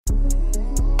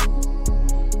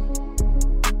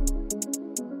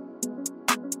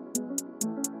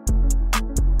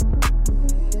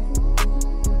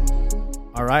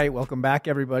right, welcome back,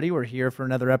 everybody. We're here for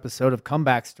another episode of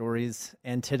Comeback Stories,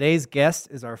 and today's guest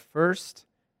is our first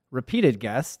repeated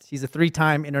guest. He's a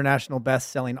 3-time international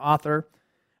best-selling author,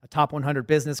 a top 100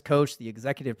 business coach, the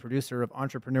executive producer of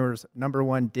Entrepreneur's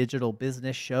 #1 digital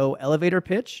business show, Elevator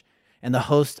Pitch, and the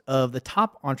host of the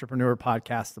top entrepreneur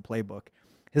podcast, The Playbook.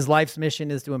 His life's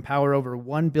mission is to empower over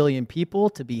 1 billion people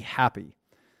to be happy.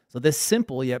 So this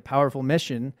simple yet powerful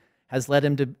mission has led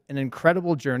him to an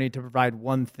incredible journey to provide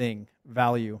one thing: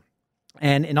 value.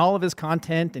 And in all of his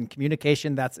content and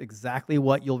communication, that's exactly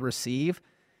what you'll receive.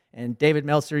 And David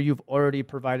Meltzer, you've already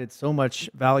provided so much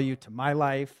value to my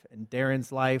life and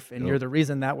Darren's life, and you're the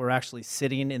reason that we're actually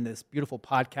sitting in this beautiful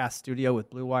podcast studio with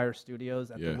Blue Wire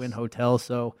Studios at the Wynn Hotel.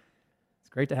 So it's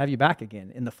great to have you back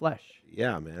again in the flesh.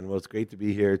 Yeah, man. Well, it's great to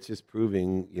be here. It's just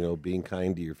proving, being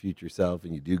kind to your future self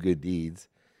and you do good deeds,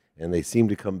 and they seem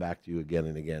to come back to you again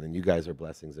and again. And you guys are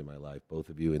blessings in my life, both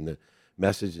of you. And the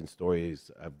message and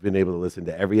stories, I've been able to listen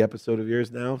to every episode of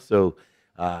yours now. So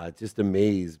just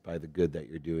amazed by the good that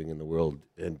you're doing in the world.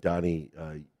 And Donnie,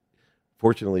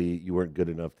 fortunately, you weren't good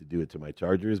enough to do it to my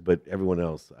Chargers, but everyone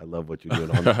else, I love what you're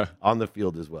doing on the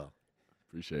field as well.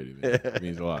 Appreciate it, man. It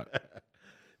means a lot.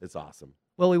 It's awesome.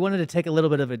 Well, we wanted to take a little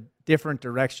bit of a different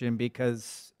direction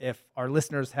because if our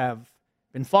listeners have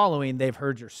been following, they've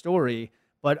heard your story.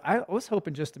 But I was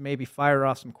hoping just to maybe fire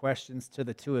off some questions to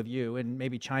the two of you and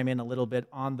maybe chime in a little bit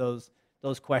on those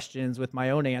questions with my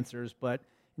own answers, but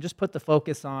just put the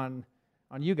focus on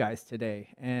you guys today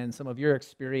and some of your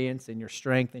experience and your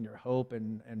strength and your hope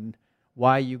and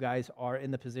why you guys are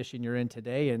in the position you're in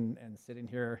today and sitting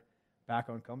here back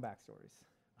on Comeback Stories.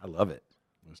 I love it.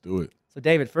 Let's do it. So,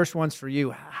 David, first one's for you.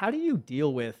 How do you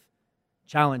deal with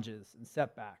challenges and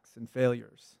setbacks and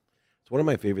failures? It's one of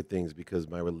my favorite things because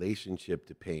my relationship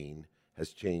to pain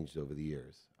has changed over the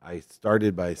years. I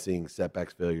started by seeing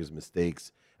setbacks, failures,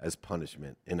 mistakes as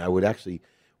punishment, and I would actually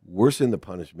worsen the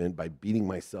punishment by beating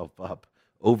myself up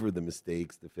over the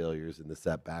mistakes, the failures, and the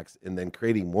setbacks, and then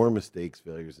creating more mistakes,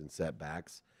 failures, and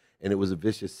setbacks, and it was a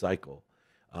vicious cycle.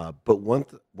 But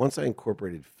once I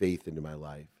incorporated faith into my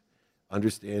life,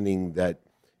 understanding that,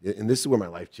 and this is where my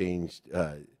life changed,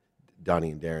 Donnie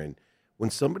and Darren,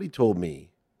 when somebody told me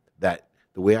that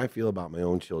the way I feel about my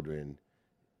own children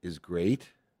is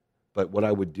great, but what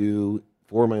I would do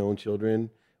for my own children,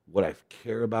 what I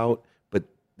care about, but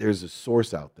there's a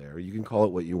source out there, you can call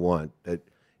it what you want, that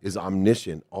is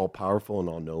omniscient, all-powerful, and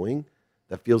all-knowing,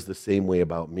 that feels the same way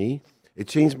about me. It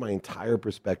changed my entire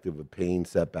perspective of pain,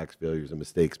 setbacks, failures, and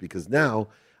mistakes, because now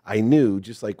I knew,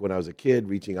 just like when I was a kid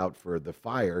reaching out for the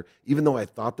fire, even though I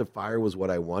thought the fire was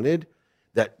what I wanted,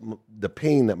 that the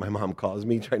pain that my mom caused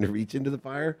me trying to reach into the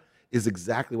fire is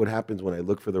exactly what happens when I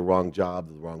look for the wrong job,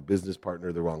 the wrong business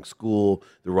partner, the wrong school,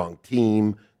 the wrong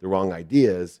team, the wrong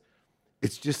ideas.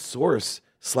 It's just source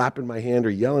slapping my hand or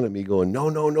yelling at me going, no,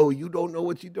 you don't know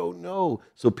what you don't know.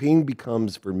 So pain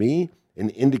becomes, for me, an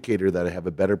indicator that I have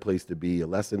a better place to be, a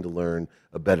lesson to learn,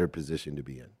 a better position to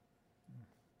be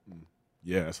in.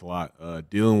 Yeah, that's a lot.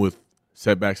 Dealing with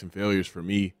setbacks and failures for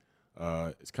me,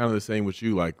 it's kind of the same with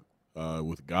you. Like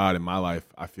with God in my life,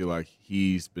 I feel like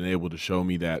he's been able to show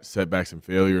me that setbacks and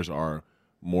failures are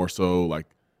more so like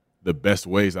the best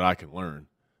ways that I can learn.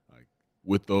 Like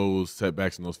with those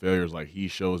setbacks and those failures, like he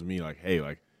shows me like, hey,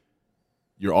 like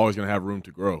you're always going to have room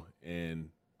to grow. And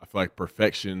I feel like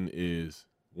perfection is,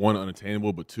 one,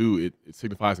 unattainable, but two, it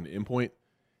signifies an endpoint.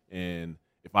 And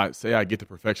if I say I get to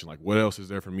perfection, like what else is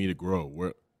there for me to grow?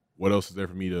 What else is there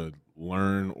for me to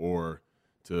learn or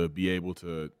to be able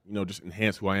to, just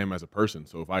enhance who I am as a person?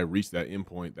 So if I reach that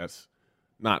endpoint, that's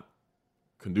not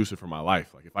conducive for my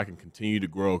life. Like if I can continue to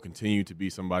grow, continue to be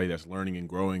somebody that's learning and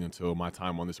growing until my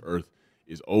time on this earth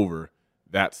is over,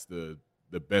 that's the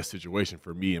best situation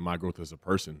for me and my growth as a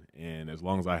person. And as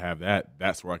long as I have that,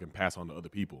 that's where I can pass on to other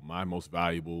people. My most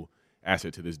valuable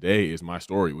asset to this day is my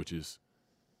story, which is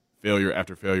failure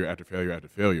after failure after failure after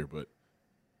failure. But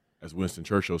as Winston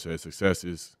Churchill said, success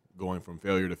is going from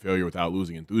failure to failure without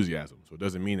losing enthusiasm. So it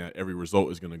doesn't mean that every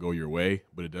result is going to go your way,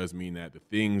 but it does mean that the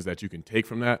things that you can take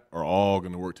from that are all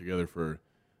going to work together for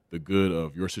the good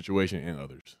of your situation and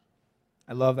others.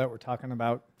 I love that we're talking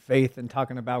about faith and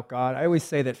talking about God. I always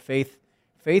say that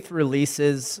faith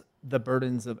releases the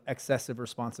burdens of excessive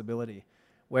responsibility,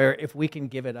 where if we can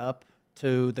give it up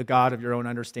to the God of your own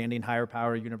understanding, higher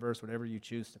power, universe, whatever you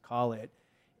choose to call it,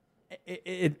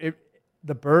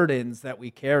 the burdens that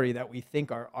we carry, that we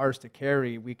think are ours to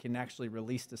carry, we can actually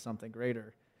release to something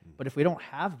greater. But if we don't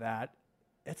have that,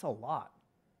 it's a lot.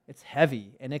 It's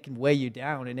heavy, and it can weigh you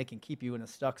down, and it can keep you in a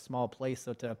stuck, small place.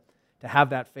 So to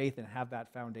have that faith and have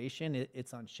that foundation,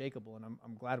 it's unshakable, and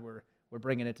I'm glad we're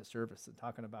bringing it to service and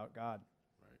talking about God.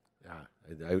 Right.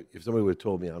 Yeah. If somebody would have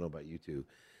told me, I don't know about you two,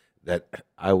 that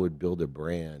I would build a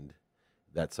brand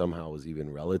that somehow was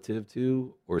even relative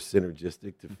to or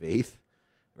synergistic to faith,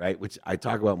 right? Which I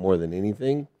talk about more than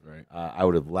anything. Right. I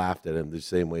would have laughed at him the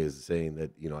same way as saying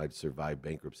that, I'd survive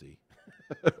bankruptcy.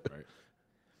 Right.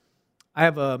 I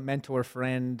have a mentor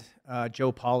friend,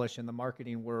 Joe Polish, in the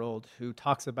marketing world, who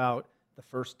talks about the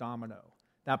first domino.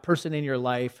 That person in your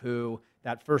life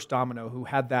that first domino, who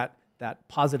had that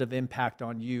positive impact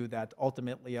on you that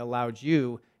ultimately allowed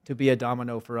you to be a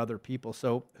domino for other people.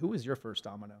 So who was your first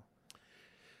domino?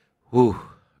 Whew,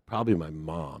 probably my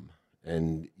mom.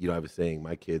 And, I was saying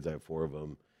my kids, I have 4 of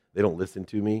them. They don't listen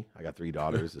to me. I got 3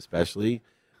 daughters especially,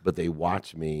 but they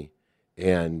watch me.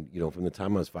 And, from the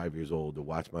time I was 5 years old to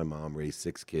watch my mom raise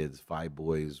 6 kids, 5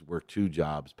 boys, work 2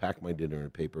 jobs, pack my dinner in a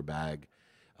paper bag,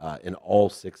 and all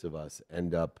 6 of us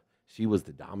she was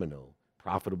the domino,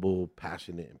 profitable,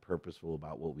 passionate, and purposeful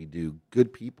about what we do.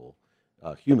 Good people,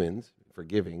 humans,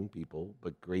 forgiving people,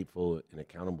 but grateful and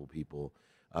accountable people.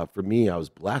 For me, I was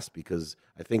blessed because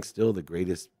I think still the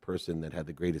greatest person that had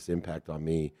the greatest impact on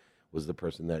me was the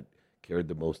person that cared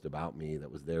the most about me,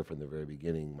 that was there from the very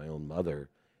beginning, my own mother.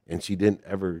 And she didn't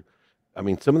ever,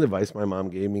 some of the advice my mom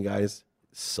gave me, guys,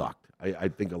 sucked. I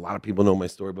think a lot of people know my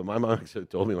story, but my mom actually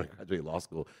told me when I graduated law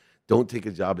school, don't take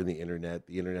a job in the internet.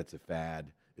 The internet's a fad.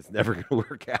 It's never going to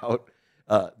work out.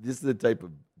 This is the type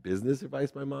of business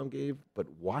advice my mom gave, but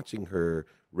watching her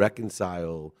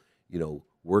reconcile,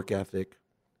 work ethic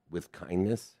with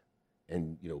kindness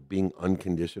and, being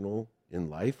unconditional in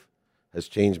life has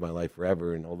changed my life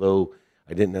forever. And although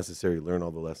I didn't necessarily learn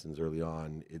all the lessons early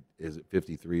on, it is a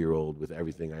 53-year-old with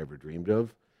everything I ever dreamed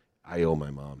of. I owe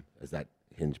my mom as that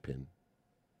hinge pin.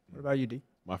 What about you, D?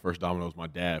 My first domino was my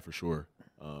dad for sure.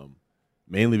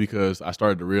 Mainly because I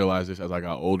started to realize this as I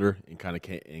got older and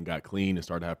and got clean and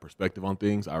started to have perspective on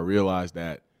things. I realized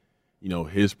that,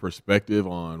 his perspective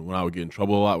on when I would get in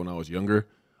trouble a lot when I was younger,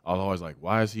 I was always like,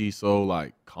 why is he so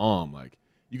calm?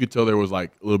 You could tell there was a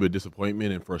little bit of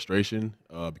disappointment and frustration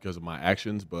because of my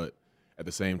actions, but at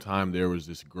the same time there was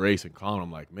this grace and calm.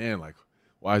 I'm like, man,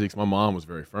 why is he? 'Cause my mom was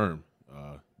very firm,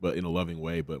 but in a loving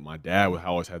way. But my dad would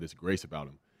always have this grace about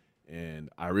him, and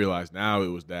I realize now it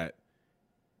was that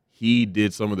he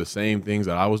did some of the same things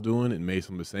that I was doing and made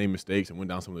some of the same mistakes and went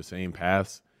down some of the same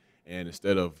paths. And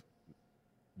instead of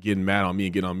getting mad on me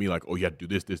and getting on me oh, you have to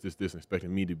do this, and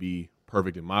expecting me to be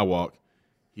perfect in my walk,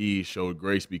 he showed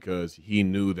grace because he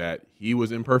knew that he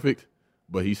was imperfect,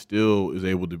 but he still is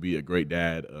able to be a great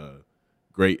dad,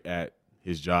 great at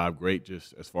his job, great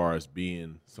just as far as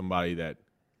being somebody that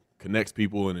connects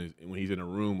people. And when he's in a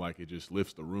room, it just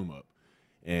lifts the room up.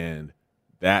 And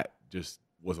that just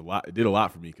was a lot. It did a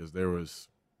lot for me because there was,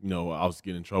 I was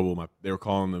getting in trouble. They were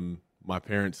calling my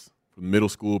parents from middle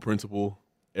school principal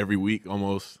every week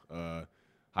almost.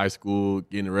 High school,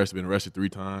 getting arrested, been arrested 3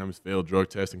 times, failed drug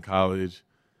test in college,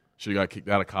 should have got kicked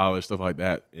out of college, stuff like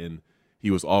that. And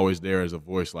he was always there as a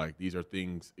voice, these are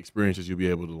experiences you'll be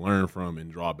able to learn from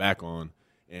and draw back on.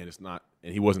 And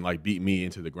he wasn't beating me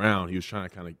into the ground. He was trying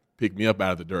to kind of pick me up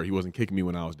out of the dirt. He wasn't kicking me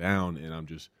when I was down, and I'm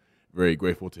just very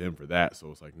grateful to him for that.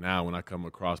 So it's now when I come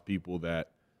across people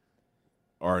that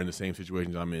are in the same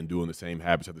situations I'm in, doing the same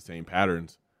habits, have the same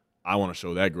patterns, I want to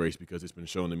show that grace because it's been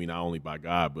shown to me not only by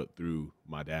God, but through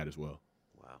my dad as well.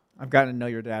 Wow. I've gotten to know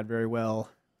your dad very well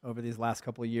over these last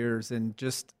couple of years, and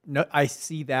I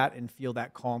see that and feel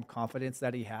that calm confidence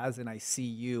that he has, and I see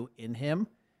you in him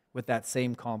with that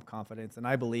same calm confidence. And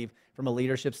I believe from a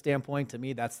leadership standpoint, to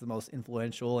me, that's the most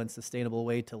influential and sustainable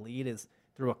way to lead is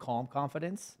through a calm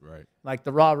confidence. Right.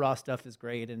 The raw stuff is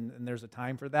great, and there's a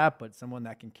time for that, but someone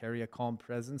that can carry a calm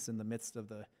presence in the midst of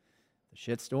the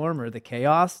shitstorm or the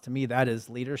chaos, to me, that is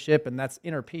leadership, and that's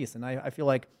inner peace. And I feel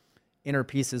like inner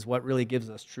peace is what really gives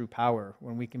us true power,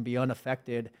 when we can be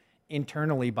unaffected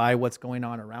internally by what's going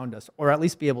on around us, or at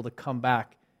least be able to come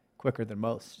back quicker than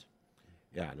most.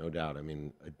 Yeah, no doubt.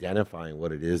 Identifying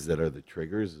what it is that are the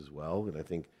triggers as well. And I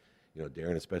think,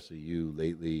 Darren, especially you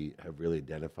lately have really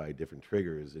identified different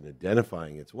triggers, and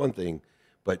identifying it's one thing,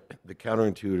 but the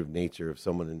counterintuitive nature of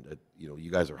someone,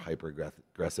 you guys are hyper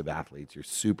aggressive athletes. You're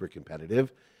super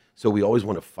competitive. So we always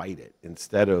want to fight it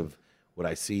instead of what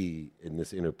I see in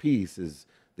this inner peace is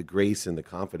the grace and the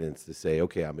confidence to say,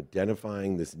 okay, I'm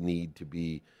identifying this need to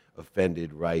be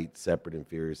offended, right, separate,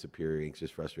 inferior, superior,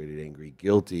 anxious, frustrated, angry,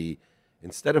 guilty.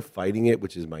 Instead of fighting it,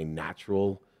 which is my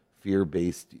natural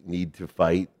fear-based need to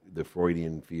fight, the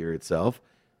Freudian fear itself,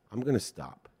 I'm going to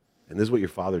stop. And this is what your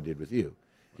father did with you.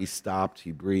 He stopped,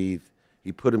 he breathed,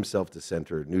 he put himself to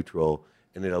center, neutral,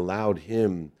 and it allowed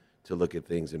him to look at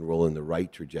things and roll in the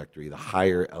right trajectory, the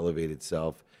higher elevated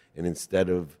self. And instead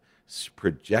of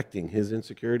projecting his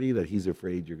insecurity, that he's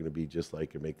afraid you're going to be just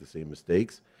like or make the same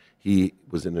mistakes. He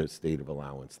was in a state of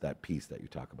allowance, that piece that you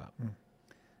talk about.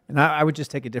 And I would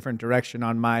just take a different direction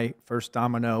on my first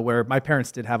domino, where my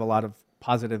parents did have a lot of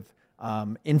positive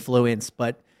influence.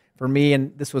 But for me,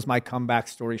 and this was my comeback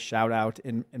story shout out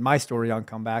in my story on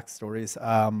comeback stories,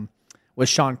 was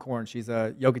Sean Korn. She's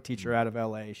a yoga teacher out of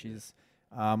LA. She's,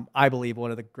 I believe,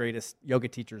 one of the greatest yoga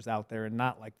teachers out there, and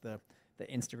not like the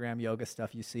Instagram yoga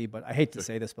stuff you see, but I hate to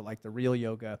say this, but like the real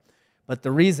yoga. But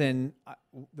the reason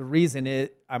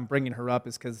I'm bringing her up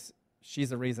is because she's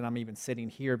the reason I'm even sitting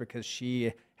here, because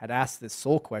she had asked this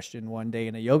soul question one day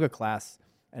in a yoga class,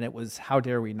 and it was, how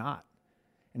dare we not?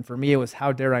 And for me, it was,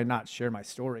 how dare I not share my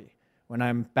story? When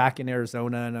I'm back in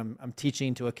Arizona and I'm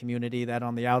teaching to a community that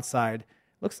on the outside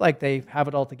looks like they have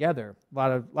it all together,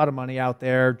 a lot of money out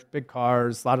there, big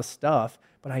cars, a lot of stuff,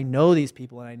 but I know these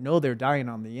people and I know they're dying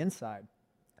on the inside.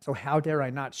 So how dare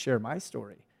I not share my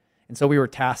story? And so we were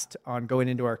tasked on going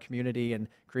into our community and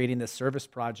creating this service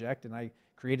project, and I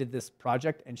created this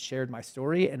project and shared my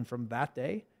story, and from that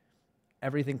day,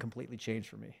 everything completely changed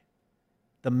for me.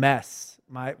 The mess,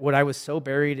 what I was so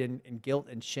buried in guilt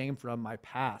and shame from my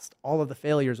past, all of the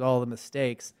failures, all of the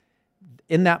mistakes,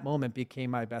 in that moment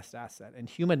became my best asset and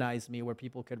humanized me where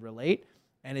people could relate.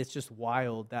 And it's just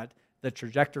wild that the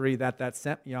trajectory that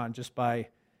sent me on just by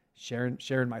sharing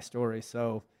my story.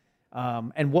 So,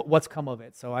 and what's come of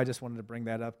it. So I just wanted to bring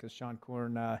that up because Sean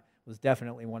Korn was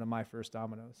definitely one of my first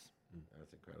dominoes.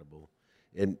 That's incredible.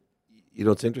 And, you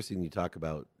know, it's interesting you talk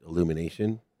about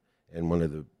illumination, and one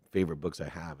of the favorite books I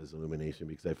have is Illumination,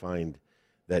 because I find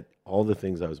that all the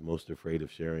things I was most afraid of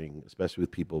sharing, especially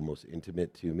with people most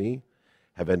intimate to me,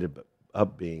 have ended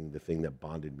up being the thing that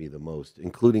bonded me the most,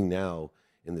 including now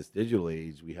in this digital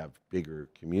age, we have bigger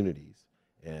communities,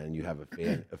 and you have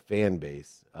a fan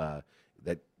base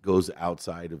that goes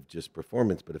outside of just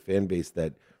performance, but a fan base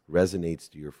that resonates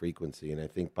to your frequency. And I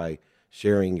think by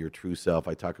sharing your true self,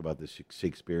 I talk about the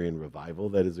Shakespearean revival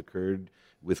that has occurred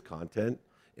with content.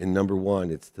 And number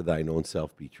one, it's to thine own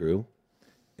self be true.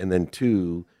 And then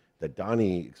two, that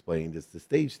Donnie explained, is the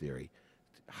stage theory.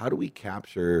 How do we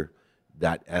capture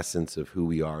that essence of who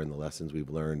we are and the lessons we've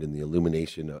learned and the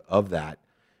illumination of that,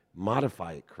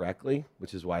 modify it correctly,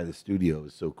 which is why the studio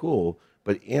is so cool,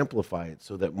 but amplify it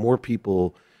so that more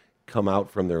people come out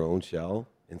from their own shell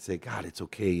and say, God, it's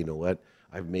okay, you know what?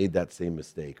 I've made that same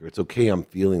mistake, or it's okay, I'm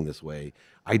feeling this way.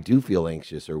 I do feel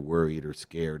anxious or worried or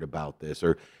scared about this.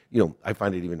 Or, you know, I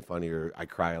find it even funnier, I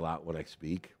cry a lot when I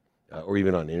speak, or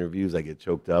even on interviews, I get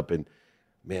choked up. And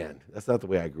man, that's not the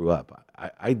way I grew up.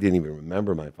 I didn't even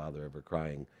remember my father ever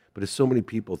crying. But as so many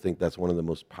people think that's one of the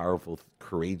most powerful,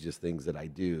 courageous things that I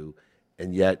do.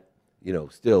 And yet, you know,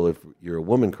 still, if you're a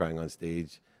woman crying on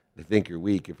stage, they think you're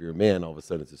weak. If you're a man, all of a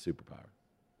sudden it's a superpower.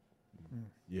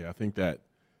 Yeah, I think that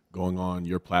going on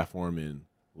your platform and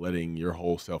letting your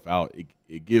whole self out,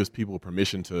 it gives people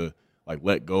permission to like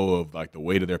let go of like the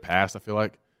weight of their past, I feel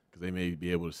like, because they may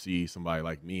be able to see somebody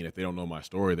like me, and if they don't know my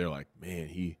story, they're like, man,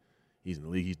 he's in the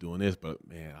league, he's doing this, but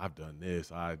man, I've done this,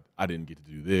 I didn't get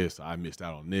to do this, I missed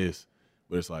out on this.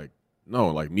 But it's like, no,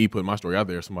 like me putting my story out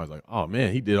there, somebody's like, oh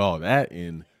man, he did all that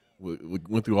and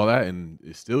went through all that and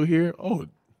is still here. Oh,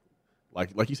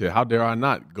 like you said, how dare I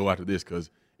not go after this? Because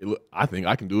I think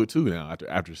I can do it too now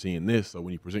after seeing this. So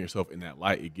when you present yourself in that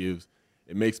light,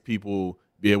 it makes people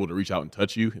be able to reach out and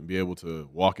touch you and be able to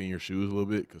walk in your shoes a little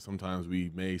bit, because sometimes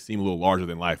we may seem a little larger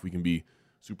than life. We can be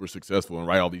super successful and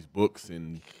write all these books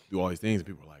and do all these things, and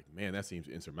people are like, man, that seems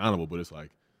insurmountable. But it's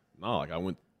like, no, like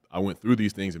I went through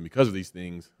these things, and because of these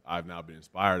things, I've now been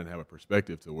inspired and have a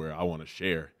perspective to where I want to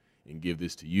share and give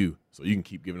this to you so you can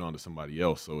keep giving on to somebody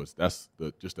else. So that's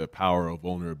just the power of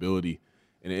vulnerability.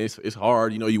 And it's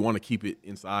hard, you know, you want to keep it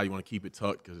inside, you want to keep it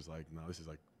tucked, because it's like, no, this is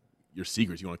like your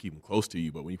secrets. You want to keep them close to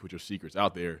you, but when you put your secrets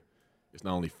out there, it's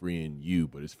not only freeing you,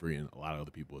 but it's freeing a lot of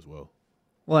other people as well.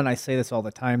 Well, and I say this all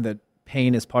the time, that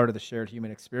pain is part of the shared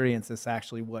human experience. It's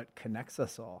actually what connects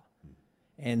us all.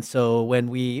 And so when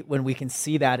we can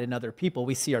see that in other people,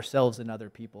 we see ourselves in other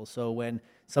people. So when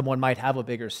someone might have a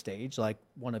bigger stage, like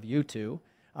one of you two,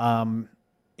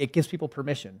 it gives people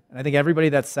permission. And I think everybody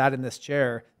that's sat in this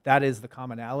chair, that is the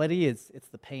commonality. It's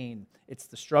the pain. It's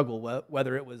the struggle,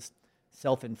 whether it was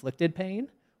self-inflicted pain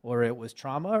or it was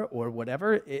trauma or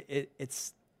whatever.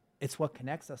 It's what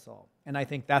connects us all. And I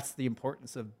think that's the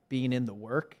importance of being in the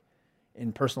work,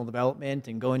 in personal development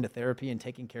and going to therapy and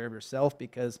taking care of yourself,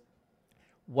 because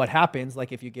what happens,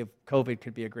 like if you give COVID,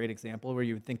 could be a great example where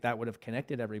you would think that would have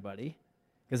connected everybody,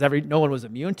 because no one was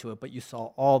immune to it, but you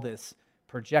saw all this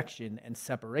projection and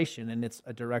separation, and it's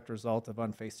a direct result of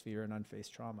unfaced fear and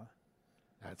unfaced trauma.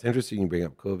 It's interesting you bring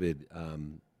up COVID.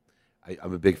 I'm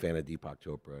a big fan of Deepak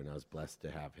Chopra, and I was blessed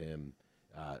to have him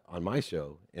on my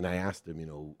show. And I asked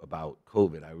him, about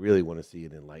COVID. I really want to see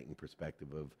an enlightened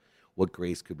perspective of what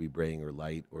grace could we bring, or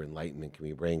light, or enlightenment can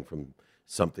we bring from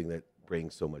something that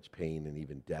brings so much pain and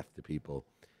even death to people.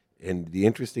 And the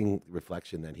interesting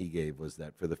reflection that he gave was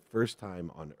that for the first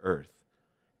time on earth,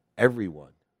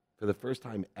 everyone, for the first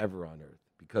time ever on earth,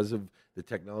 because of the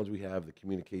technology we have, the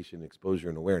communication, exposure,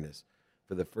 and awareness,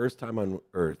 for the first time on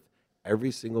earth,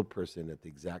 every single person at the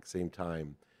exact same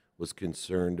time was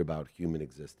concerned about human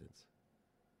existence.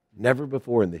 Never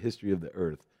before in the history of the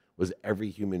earth was every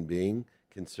human being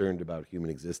concerned about human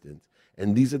existence.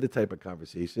 And these are the type of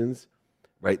conversations,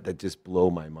 right, that just blow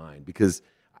my mind. Because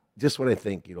just when I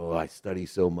think, I study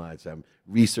so much, I'm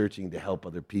researching to help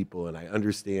other people, and I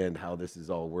understand how this is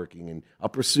all working, and I'll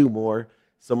pursue more.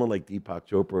 Someone like Deepak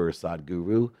Chopra or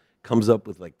Sadhguru comes up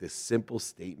with like this simple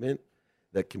statement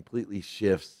that completely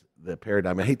shifts the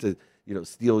paradigm. I hate to,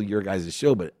 steal your guys'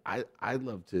 show, but I'd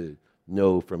love to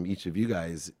know from each of you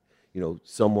guys,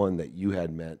 someone that you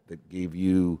had met that gave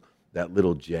you that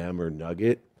little gem or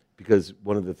nugget. Because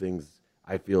one of the things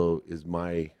I feel is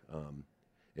my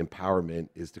empowerment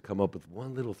is to come up with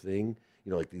one little thing,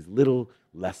 like these little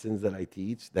lessons that I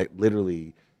teach that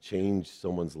literally change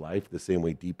someone's life the same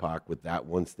way Deepak with that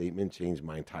one statement changed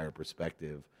my entire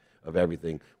perspective of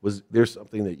everything. Was there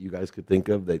something that you guys could think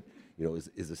of that,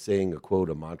 is a saying, a quote,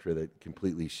 a mantra that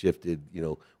completely shifted,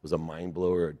 was a mind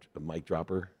blower, a mic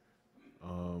dropper?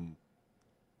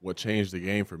 What changed the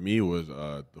game for me was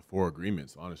the Four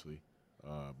Agreements, honestly.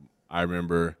 I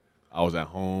remember I was at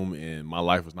home and my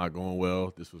life was not going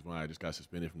well. This was when I just got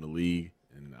suspended from the league,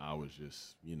 and I was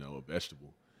just, a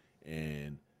vegetable.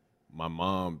 And my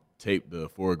mom taped the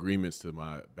Four Agreements to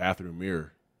my bathroom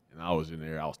mirror, and I was in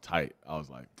there. I was tight. I was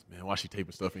like, man, why is she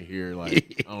taping stuff in here?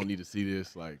 Like, I don't need to see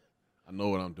this. Like, I know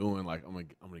what I'm doing. Like, I'm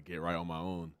gonna get right on my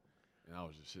own. And I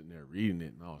was just sitting there reading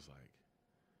it, and I was like,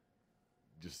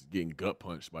 just getting gut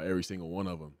punched by every single one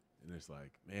of them. And it's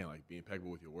like, man, like, be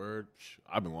impeccable with your word.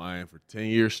 I've been lying for 10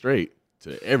 years straight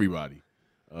to everybody.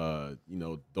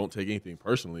 Don't take anything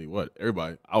personally.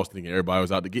 I was thinking everybody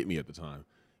was out to get me at the time.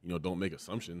 Don't make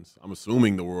assumptions. I'm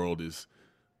assuming the world is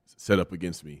set up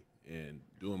against me and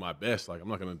doing my best. Like, I'm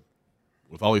not going to,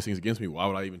 with all these things against me, why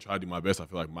would I even try to do my best? I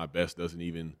feel like my best doesn't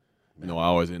even, I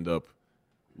always end up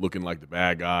looking like the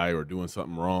bad guy or doing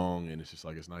something wrong, and it's just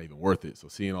like it's not even worth it. So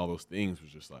seeing all those things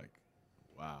was just like,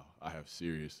 wow, I have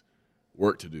serious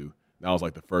work to do. That was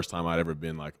like the first time I'd ever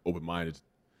been like open-minded,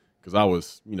 because I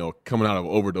was, coming out of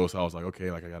overdose. I was like, okay,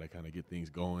 like I got to kind of get things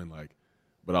going, like,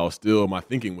 but my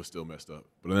thinking was still messed up.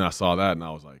 But then I saw that and I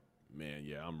was like, man,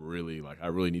 yeah, I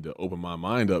really need to open my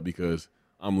mind up, because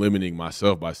I'm limiting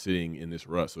myself by sitting in this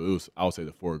rut. So I would say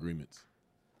the Four Agreements.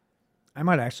 I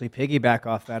might actually piggyback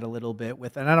off that a little bit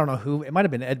and I don't know who, it might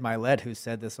have been Ed Milet who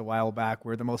said this a while back,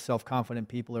 where the most self-confident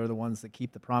people are the ones that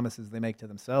keep the promises they make to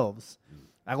themselves.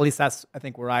 At least that's, I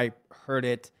think, where I heard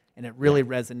it, and it really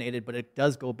resonated, but it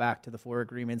does go back to the Four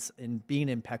Agreements and being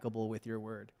impeccable with your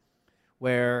word.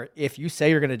 Where if you say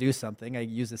you're going to do something, I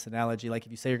use this analogy, like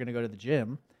if you say you're going to go to the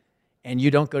gym and you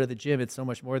don't go to the gym, it's so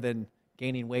much more than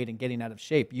gaining weight and getting out of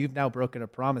shape. You've now broken a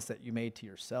promise that you made to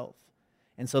yourself.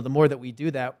 And so the more that we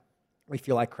do that, we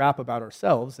feel like crap about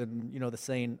ourselves. And, the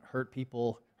saying, hurt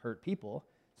people hurt people.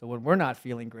 So when we're not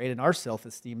feeling great and our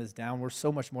self-esteem is down, we're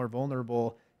so much more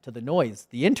vulnerable to the noise,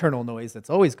 the internal noise that's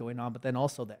always going on, but then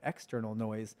also the external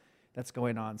noise that's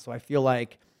going on. So I feel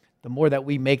like the more that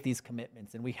we make these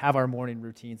commitments and we have our morning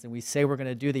routines and we say we're going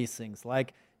to do these things,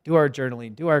 like do our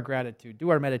journaling, do our gratitude, do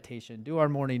our meditation, do our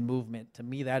morning movement, to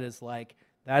me that is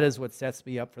what sets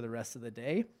me up for the rest of the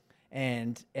day.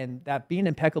 And that being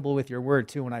impeccable with your word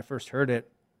too, when I first heard it,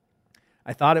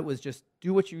 I thought it was just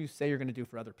do what you say you're going to do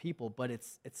for other people, but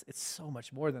it's so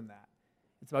much more than that.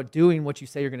 It's about doing what you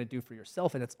say you're going to do for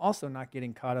yourself, and it's also not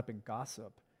getting caught up in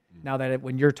gossip. Now that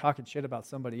when you're talking shit about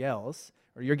somebody else,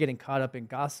 or you're getting caught up in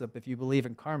gossip, if you believe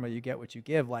in karma, you get what you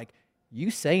give. Like, you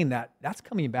saying that's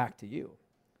coming back to you.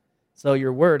 So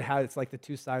your word, it's like the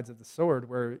two sides of the sword,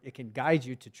 where it can guide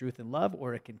you to truth and love,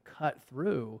 or it can cut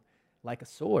through like a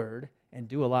sword and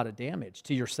do a lot of damage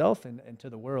to yourself and to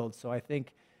the world. So I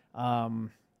think, I'm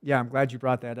glad you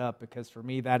brought that up, because for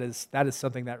me, that is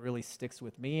something that really sticks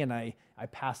with me, and I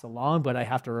pass along, but I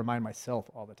have to remind myself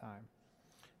all the time.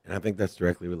 And I think that's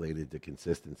directly related to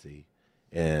consistency.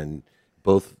 And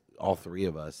all three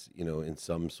of us, in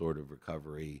some sort of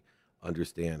recovery,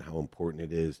 understand how important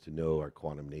it is to know our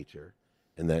quantum nature,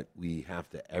 and that we have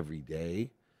to every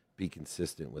day be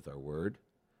consistent with our word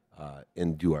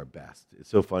and do our best. It's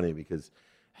so funny because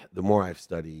the more I've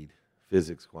studied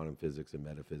physics, quantum physics, and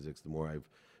metaphysics, the more I've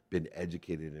been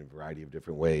educated in a variety of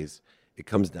different ways, it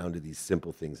comes down to these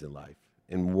simple things in life.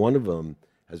 And one of them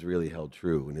has really held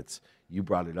true. And it's, you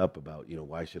brought it up about,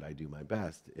 why should I do my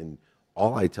best? And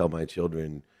all I tell my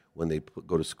children when they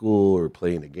go to school or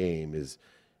play in a game is,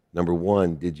 number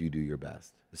one, did you do your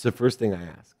best? It's the first thing I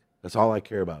ask. That's all I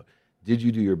care about. Did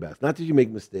you do your best? Not did you make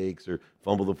mistakes or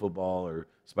fumble the football or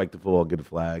spike the football, get a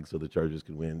flag so the Chargers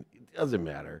can win. It doesn't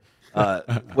matter.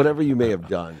 Whatever you may have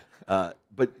done.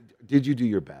 But did you do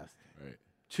your best? Right.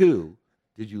 2,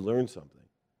 did you learn something?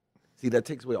 See, that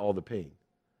takes away all the pain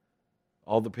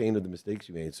of the mistakes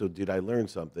you made. So did I learn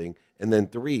something? And then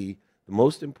 3, the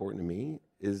most important to me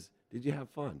is, did you have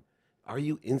fun? Are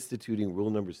you instituting rule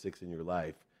number 6 in your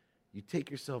life? You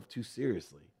take yourself too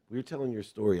seriously. We were telling your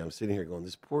story. I'm sitting here going,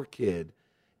 this poor kid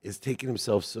is taking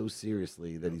himself so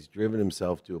seriously that he's driven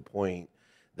himself to a point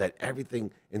that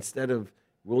everything, instead of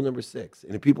rule number 6,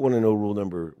 and if people want to know rule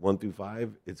number 1 through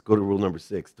 5, it's go to rule number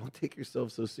 6. Don't take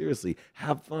yourself so seriously.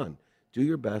 Have fun. Do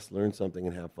your best, learn something,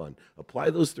 and have fun. Apply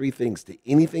those 3 things to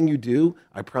anything you do.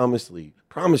 I promise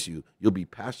you, you'll be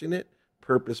passionate,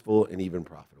 purposeful, and even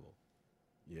profitable.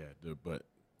 Yeah, but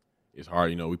it's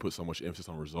hard. We put so much emphasis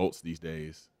on results these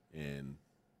days, and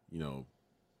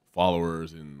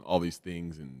followers and all these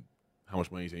things, and how much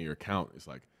money is in your account. It's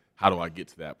like, how do I get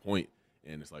to that point?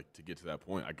 And it's like, to get to that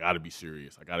point, I got to be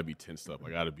serious. I got to be tensed up.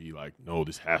 I got to be like, no,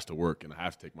 this has to work, and I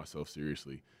have to take myself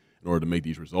seriously in order to make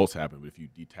these results happen. But if you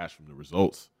detach from the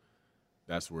results,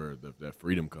 that's where that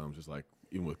freedom comes. It's like,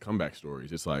 even with comeback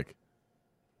stories, it's like,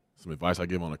 some advice I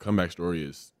give on a comeback story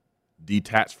is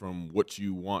detach from what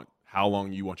you want, how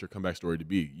long you want your comeback story to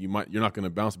be. You're not going to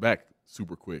bounce back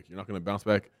super quick. You're not going to bounce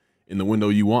back in the window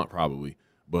you want, probably.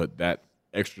 But that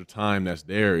extra time that's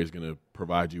there is going to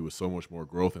provide you with so much more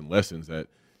growth and lessons that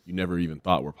you never even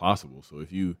thought were possible. So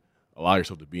if you allow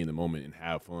yourself to be in the moment and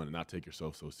have fun and not take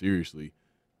yourself so seriously,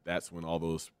 that's when all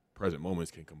those present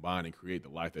moments can combine and create the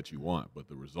life that you want. But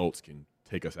the results can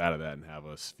take us out of that and have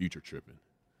us future tripping.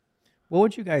 What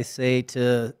would you guys say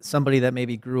to somebody that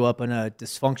maybe grew up in a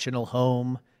dysfunctional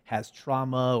home, has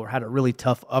trauma, or had a really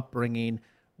tough upbringing?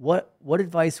 What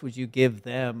advice would you give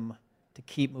them to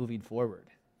keep moving forward?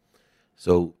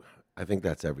 So I think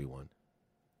that's everyone.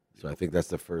 So I think that's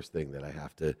the first thing that I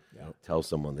have to tell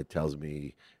someone that tells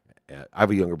me. I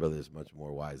have a younger brother that's much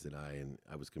more wise than I, and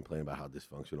I was complaining about how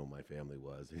dysfunctional my family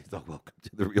was. And he's like, welcome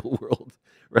to the real world,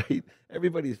 right?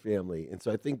 Everybody's family. And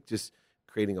so I think just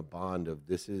creating a bond of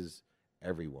this is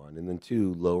everyone. And then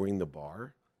 2, lowering the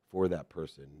bar for that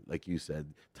person. Like you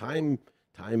said, time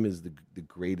is the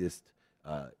greatest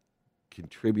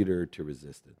contributor to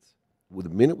resistance. Well, the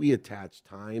minute we attach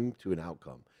time to an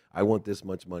outcome, I want this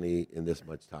much money in this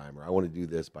much time, or I want to do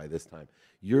this by this time,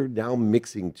 you're now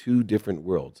mixing 2 different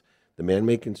worlds. The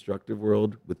man-made constructive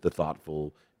world with the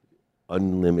thoughtful,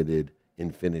 unlimited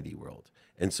infinity world.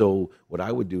 And so what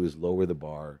I would do is lower the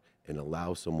bar and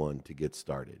allow someone to get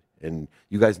started. And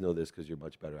you guys know this because you're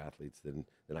much better athletes than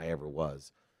I ever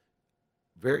was.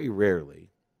 Very rarely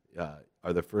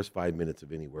are the first 5 minutes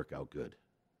of any workout good.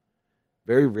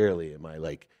 Very rarely am I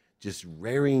like just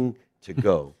raring to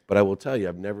go. But I will tell you,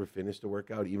 I've never finished a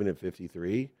workout, even at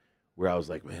 53, where I was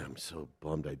like, man, I'm so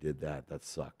bummed I did that. That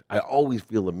sucked. I always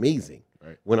feel amazing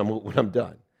when I'm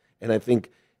done. And I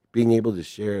think being able to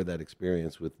share that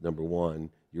experience with, number 1,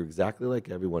 you're exactly like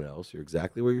everyone else. You're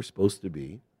exactly where you're supposed to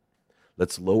be.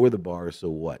 Let's lower the bar. So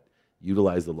what?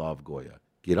 Utilize the law of Goya.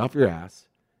 Get off your ass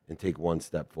and take 1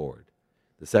 step forward.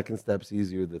 The second step's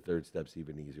easier. The third step's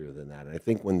even easier than that. And I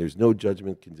think when there's no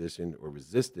judgment, condition, or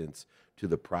resistance to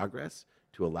the progress,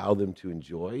 to allow them to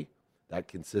enjoy that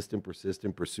consistent,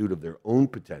 persistent pursuit of their own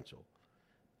potential,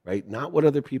 right? Not what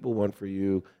other people want for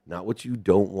you, not what you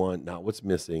don't want, not what's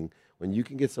missing. When you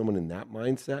can get someone in that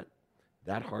mindset,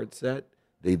 that heart set,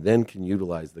 they then can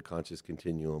utilize the conscious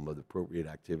continuum of the appropriate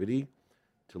activity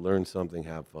to learn something,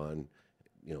 have fun,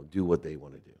 do what they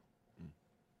want to do.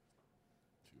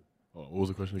 Oh, what was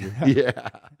the question again?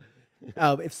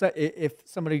 Yeah. If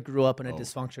somebody grew up in a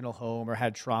dysfunctional home or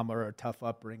had trauma or a tough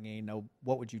upbringing,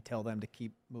 what would you tell them to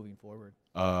keep moving forward?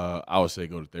 I would say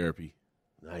go to therapy.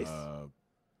 Nice.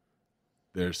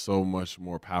 There's so much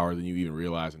more power than you even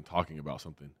realize in talking about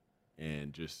something,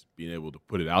 and just being able to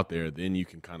put it out there. Then you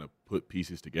can kind of put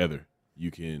pieces together.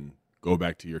 You can go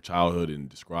back to your childhood and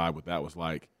describe what that was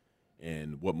like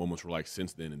and what moments were like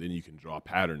since then, and then you can draw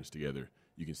patterns together.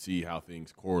 You can see how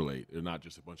things correlate. They're not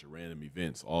just a bunch of random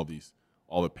events. All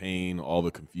the pain, all the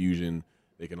confusion,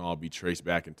 they can all be traced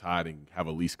back and tied and have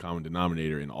a least common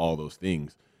denominator in all those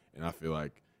things. And I feel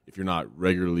like if you're not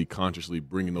regularly, consciously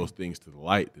bringing those things to the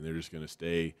light, then they're just going to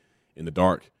stay in the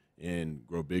dark and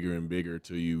grow bigger and bigger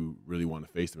till you really want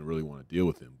to face them and really want to deal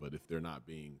with them. But if they're not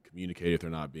being communicated, if they're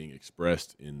not being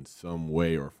expressed in some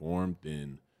way or form,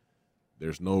 then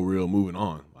there's no real moving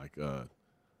on. Like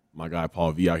my guy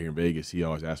Paul V out here in Vegas, he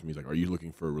always asks me, he's like, are you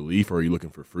looking for relief or are you looking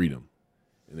for freedom?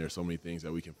 And there's so many things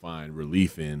that we can find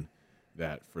relief in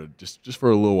that for just for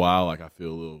a little while, like I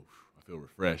feel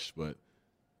refreshed, but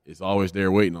it's always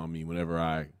there waiting on me whenever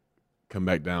I come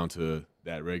back down to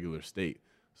that regular state.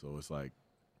 So it's like,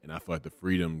 and I feel like the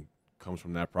freedom comes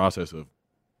from that process of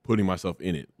putting myself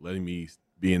in it, letting me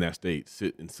be in that state,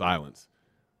 sit in silence,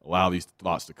 allow these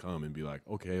thoughts to come and be like,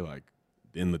 okay, like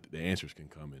then the answers can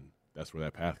come, and that's where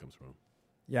that path comes from.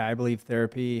 Yeah, I believe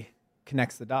therapy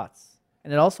connects the dots.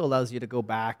 And it also allows you to go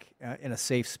back in a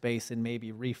safe space and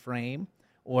maybe reframe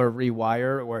or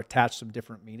rewire or attach some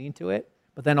different meaning to it,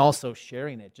 but then also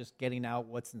sharing it, just getting out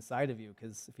what's inside of you,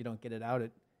 because if you don't get it out,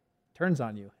 it turns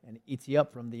on you and eats you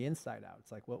up from the inside out.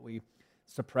 It's like what we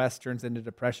suppress turns into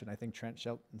depression. I think Trent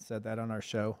Shelton said that on our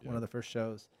show, one of the first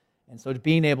shows. And so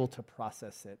being able to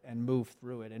process it and move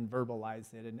through it and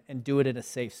verbalize it and do it in a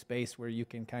safe space where you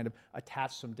can kind of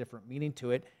attach some different meaning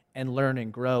to it and learn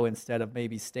and grow instead of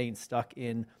maybe staying stuck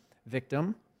in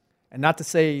victim. And not to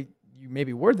say you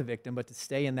maybe were the victim, but to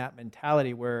stay in that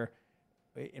mentality where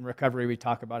in recovery we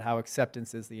talk about how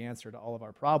acceptance is the answer to all of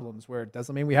our problems, where it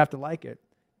doesn't mean we have to like it.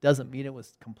 Doesn't mean it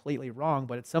was completely wrong,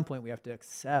 but at some point we have to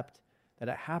accept that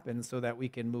it happened so that we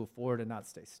can move forward and not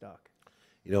stay stuck.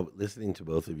 You know, listening to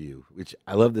both of you, which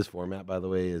I love this format, by the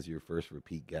way, as your first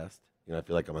repeat guest. You know, I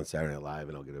feel like I'm on Saturday Night Live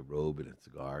and I'll get a robe and a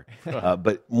cigar.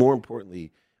 But more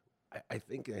importantly, I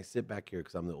think, and I sit back here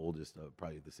because I'm the oldest,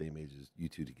 probably the same age as you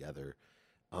two together,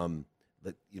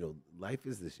 that, you know, life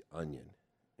is this onion.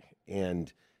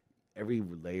 And every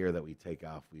layer that we take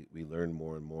off, we learn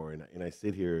more and more. And I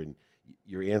sit here, and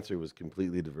your answer was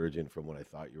completely divergent from what I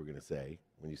thought you were going to say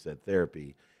when you said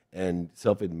therapy. And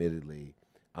self-admittedly,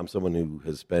 I'm someone who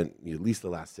has spent at least the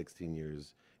last 16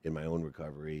 years in my own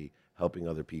recovery, helping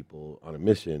other people on a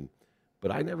mission.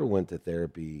 But I never went to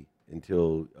therapy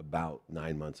until about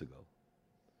 9 months ago.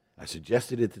 I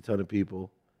suggested it to a ton of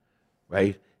people,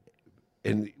 right?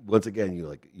 And once again,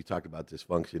 you talked about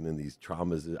dysfunction and these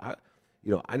traumas. I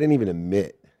didn't even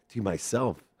admit to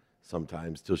myself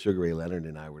sometimes till Sugar Ray Leonard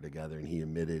and I were together, and he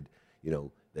admitted,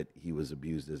 that he was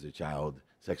abused as a child,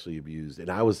 sexually abused, and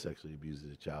I was sexually abused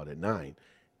as a child at 9.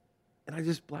 And I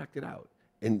just blacked it out.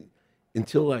 And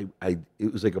until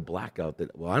it was like a blackout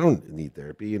that, well, I don't need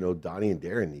therapy. Donnie and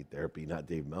Darren need therapy, not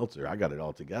Dave Meltzer. I got it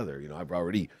all together. I've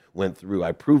already went through,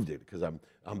 I proved it because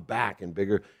I'm back and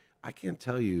bigger. I can't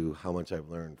tell you how much I've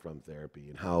learned from therapy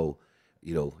and how,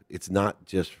 it's not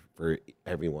just for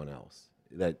everyone else.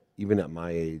 That even at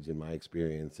my age and my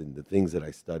experience and the things that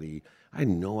I study, I had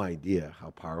no idea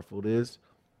how powerful it is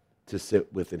to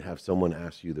sit with and have someone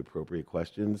ask you the appropriate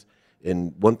questions.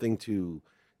 And one thing too,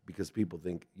 because people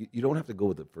think you don't have to go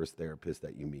with the first therapist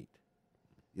that you meet.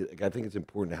 I think it's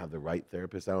important to have the right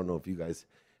therapist. I don't know if you guys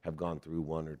have gone through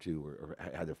one or two or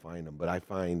had to find them, but I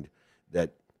find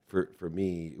that for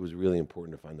me, it was really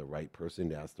important to find the right person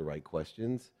to ask the right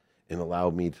questions and allow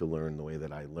me to learn the way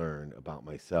that I learn about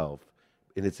myself.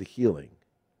 And it's a healing,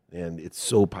 and it's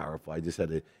so powerful. I just had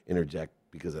to interject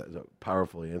because it's a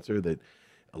powerful answer that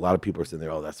a lot of people are saying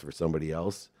there, oh, that's for somebody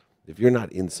else. If you're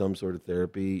not in some sort of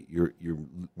therapy, you're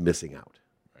missing out.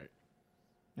 Right.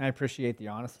 And I appreciate the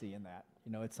honesty in that.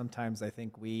 It's sometimes I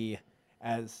think we,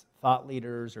 as thought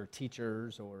leaders or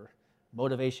teachers or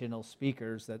motivational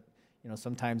speakers, that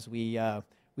sometimes we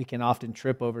can often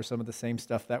trip over some of the same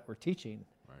stuff that we're teaching.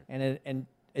 Right. And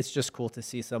it's just cool to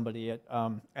see somebody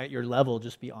at your level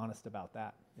just be honest about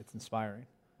that. It's inspiring.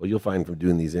 Well, you'll find from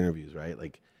doing these interviews, right?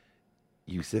 Like,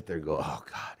 you sit there and go, oh,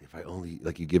 God, if I only,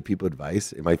 you give people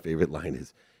advice. And my favorite line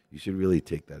is, you should really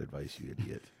take that advice, you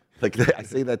idiot. I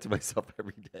say that to myself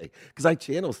every day because I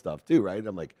channel stuff too, right?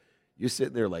 I'm like, you're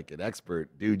sitting there like an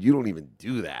expert. Dude, you don't even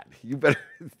do that. You better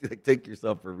take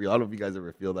yourself for real. I don't know if you guys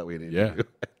ever feel that way in an interview.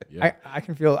 Yeah.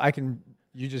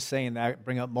 You just saying that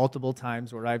bring up multiple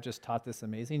times where I've just taught this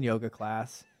amazing yoga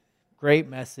class. Great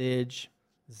message.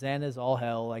 Zen is all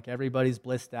hell. Everybody's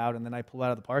blissed out. And then I pull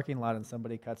out of the parking lot and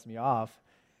somebody cuts me off.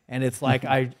 And it's like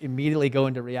I immediately go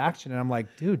into reaction and I'm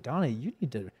like, dude, Donnie, you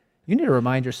need to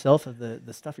remind yourself of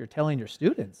the stuff you're telling your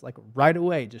students. Right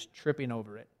away, just tripping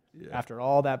over it after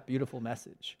all that beautiful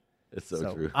message. It's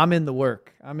so true. I'm in the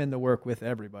work. I'm in the work with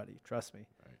everybody. Trust me.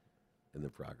 Right. In the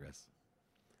progress.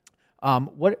 I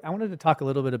wanted to talk a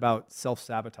little bit about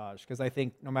self-sabotage because I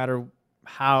think no matter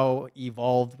how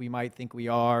evolved we might think we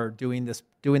are doing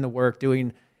the work,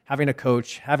 having a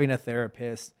coach, having a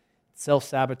therapist,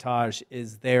 self-sabotage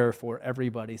is there for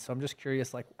everybody. So I'm just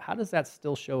curious, like, how does that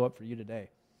still show up for you today?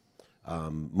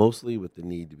 Mostly with the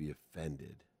need to be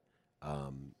offended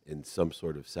in some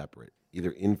sort of separate,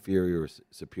 either inferior or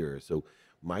superior. So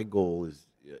my goal is,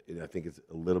 and I think it's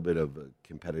a little bit of a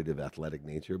competitive athletic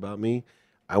nature about me.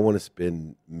 I want to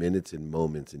spend minutes and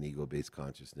moments in ego-based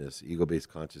consciousness. Ego-based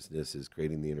consciousness is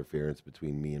creating the interference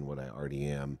between me and what I already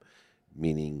am,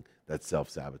 meaning that's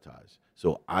self-sabotage.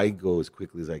 So I go as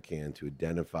quickly as I can to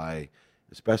identify,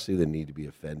 especially the need to be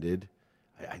offended.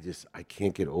 I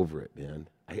can't get over it, man.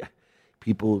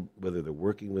 People, whether they're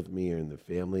working with me or in the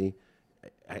family,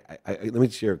 let me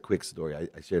share a quick story.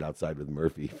 I shared outside with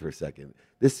Murphy for a second.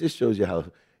 This just shows you how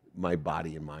my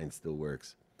body and mind still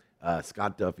works.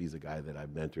 Scott Duffy's a guy that I've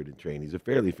mentored and trained. He's a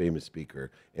fairly famous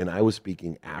speaker, and I was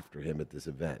speaking after him at this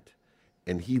event.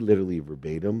 And he literally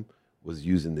verbatim was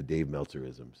using the Dave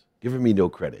Meltzerisms, giving me no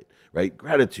credit, right?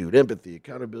 Gratitude, empathy,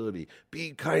 accountability,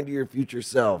 be kind to your future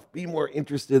self, be more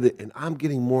interested, and I'm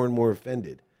getting more and more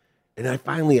offended. And I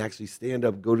finally actually stand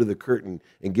up, go to the curtain,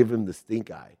 and give him the stink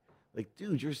eye. Like,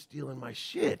 dude, you're stealing my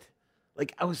shit.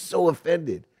 Like, I was so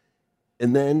offended.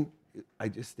 And then I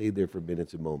just stayed there for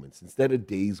minutes and moments. Instead of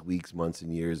days, weeks, months,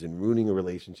 and years, and ruining a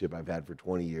relationship I've had for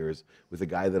 20 years with a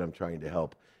guy that I'm trying to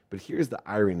help. But here's the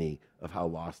irony of how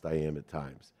lost I am at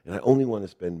times. And I only want to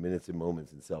spend minutes and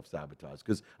moments in self-sabotage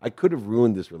because I could have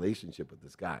ruined this relationship with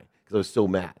this guy because I was so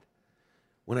mad.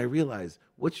 When I realized,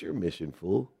 what's your mission,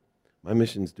 fool? My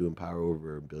mission is to empower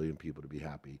over 1 billion people to be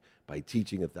happy by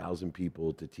teaching 1,000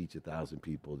 people to teach 1,000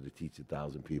 people to teach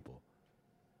 1,000 people.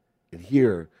 And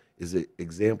here is an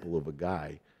example of a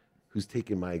guy who's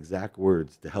taken my exact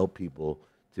words to help people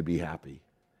to be happy.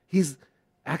 He's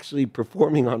actually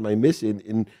performing on my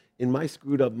mission in my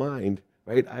screwed up mind,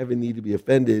 right? I have a need to be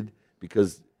offended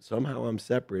because somehow I'm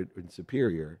separate and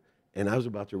superior. And I was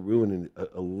about to ruin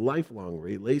a lifelong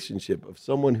relationship of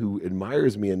someone who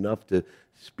admires me enough to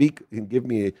speak and give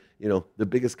me, the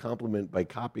biggest compliment by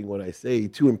copying what I say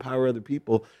to empower other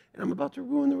people. And I'm about to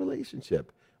ruin the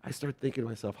relationship. I start thinking to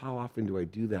myself, how often do I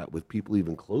do that with people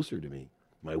even closer to me?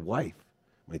 My wife,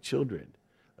 my children,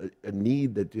 a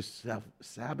need that just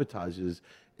sabotages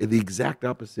the exact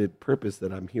opposite purpose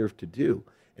that I'm here to do.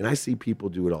 And I see people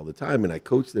do it all the time, and I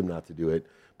coach them not to do it.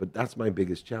 But that's my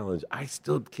biggest challenge. I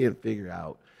still can't figure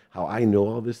out how I know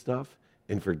all this stuff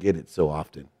and forget it so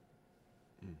often.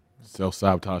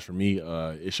 Self-sabotage for me,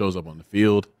 it shows up on the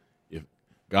field. If,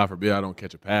 God forbid, I don't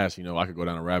catch a pass, I could go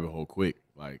down a rabbit hole quick.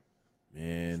 Like,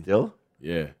 man. Still?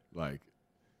 Yeah. Like,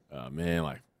 man,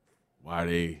 like, why am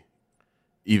I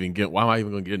even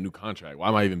going to get a new contract? Why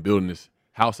am I even building this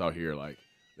house out here? Like,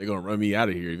 they're going to run me out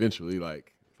of here eventually.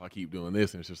 Like, if I keep doing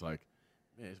this, and it's just like,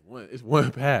 man, it's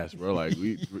one pass, bro. Like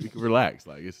we can relax.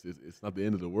 Like it's not the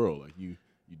end of the world. Like you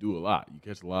do a lot. You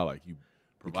catch a lot. Like you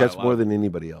catch more than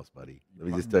anybody else, buddy. Let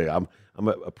me just tell you, I'm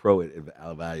a pro at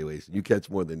evaluation. You catch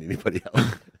more than anybody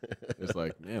else. It's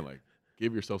like, man, like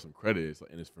give yourself some credit.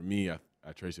 And it's for me. I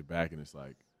trace it back, and it's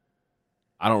like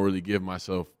I don't really give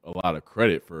myself a lot of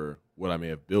credit for what I may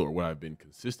have built or what I've been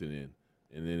consistent in.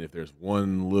 And then if there's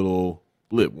one little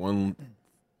blip, one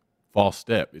false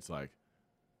step, it's like,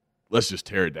 let's just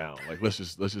tear it down. Like, let's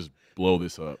just blow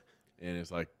this up. And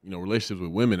it's like, relationships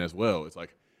with women as well. It's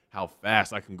like how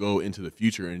fast I can go into the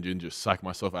future and then just psych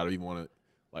myself out of even want to,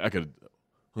 like I could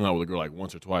hung out with a girl like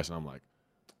once or twice and I'm like,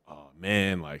 oh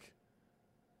man, like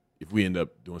if we end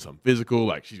up doing something physical,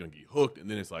 like she's going to get hooked. And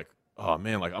then it's like, oh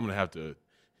man, like I'm going to have to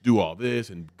do all this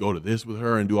and go to this with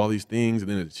her and do all these things.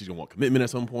 And then she's going to want commitment at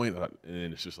some point. And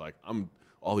then it's just like,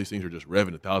 all these things are just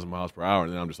revving 1,000 miles per hour.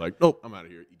 And then I'm just like, nope, I'm out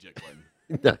of here. Eject button.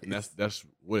 Nice. And that's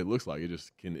what it looks like. It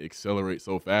just can accelerate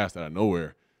so fast out of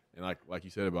nowhere. And like you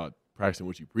said about practicing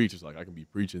what you preach, it's like I can be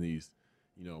preaching these,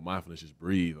 mindfulness, just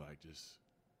breathe,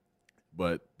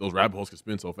 but those rabbit holes can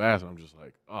spin so fast, and I'm just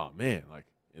like, oh man, like,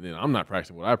 and then I'm not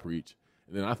practicing what I preach,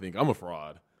 and then I think I'm a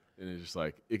fraud, and it's just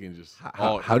like it can just.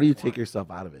 How do you take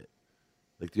yourself out of it?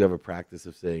 Like, do you have a practice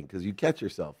of saying, because you catch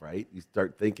yourself, right? You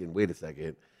start thinking, wait a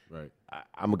second. Right.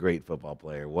 I'm a great football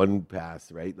player. One pass,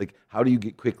 right? Like, how do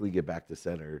you quickly get back to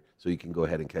center so you can go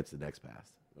ahead and catch the next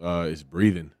pass? It's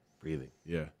breathing. Breathing.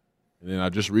 Yeah. And then I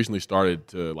just recently started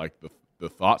to, like, the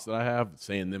thoughts that I have,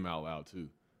 saying them out loud, too.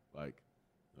 Like,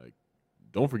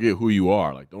 don't forget who you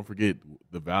are. Like, don't forget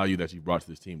the value that you brought to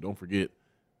this team. Don't forget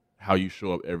how you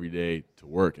show up every day to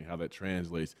work and how that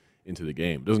translates into the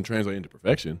game. It doesn't translate into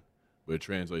perfection, but it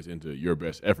translates into your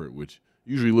best effort, which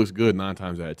usually looks good 9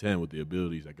 times out of 10 with the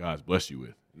abilities that God's blessed you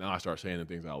with. Now I start saying them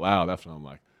things out loud. That's when I'm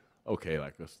like, okay,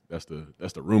 like that's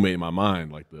the roommate in my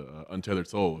mind, like the untethered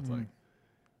soul. It's like,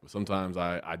 But sometimes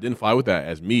I identify with that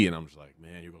as me, and I'm just like,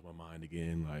 man, here goes my mind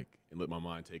again, like, and let my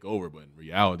mind take over. But in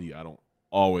reality, I don't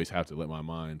always have to let my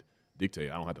mind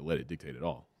dictate. I don't have to let it dictate at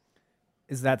all.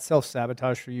 Is that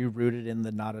self-sabotage for you rooted in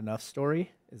the not enough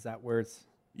story? Is that where it's...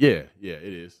 Yeah, it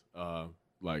is.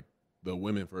 Like the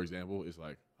women, for example, is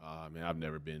like, man, I've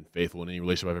never been faithful in any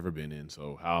relationship I've ever been in.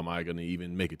 So how am I going to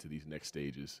even make it to these next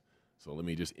stages? So let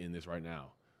me just end this right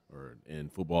now. Or in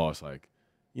football, it's like,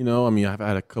 you know, I mean, I've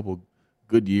had a couple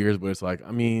good years, but it's like,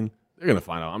 I mean, they're going to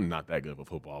find out I'm not that good of a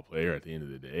football player at the end of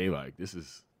the day. Like,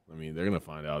 they're going to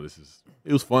find out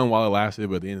it was fun while it lasted,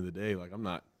 but at the end of the day, like, I'm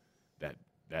not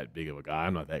that big of a guy.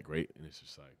 I'm not that great. And it's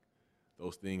just like,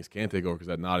 those things can take over because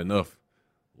that not enough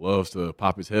loves to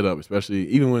pop his head up, especially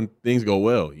even when things go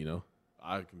well, you know.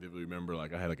 I can vividly remember,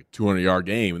 like, I had like a 200-yard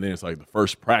game, and then it's like the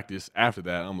first practice after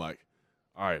that, I'm like,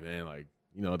 all right, man, like,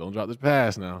 you know, don't drop this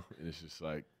pass now. And it's just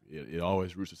like, it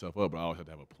always roots itself up, but I always have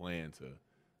to have a plan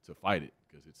to fight it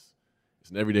because it's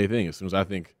an everyday thing. As soon as I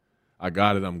think I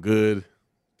got it, I'm good,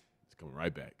 it's coming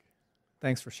right back.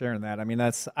 Thanks for sharing that. I mean,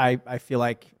 I feel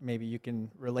like maybe you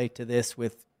can relate to this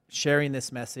with sharing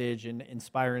this message and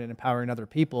inspiring and empowering other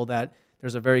people, that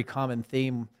there's a very common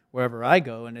theme wherever I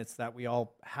go, and it's that we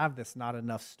all have this not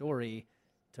enough story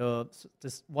to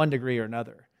just one degree or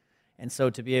another. And so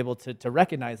to be able to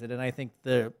recognize it, and I think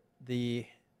the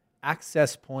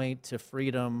access point to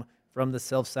freedom from the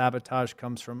self-sabotage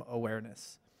comes from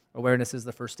awareness. Awareness is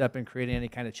the first step in creating any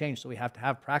kind of change. So we have to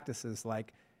have practices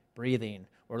like breathing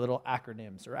or little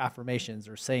acronyms or affirmations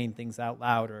or saying things out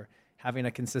loud or having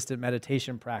a consistent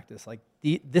meditation practice. Like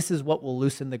this is what will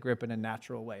loosen the grip in a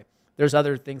natural way. There's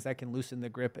other things that can loosen the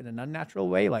grip in an unnatural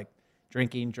way, like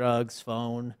drinking, drugs,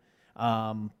 phone.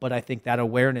 But I think that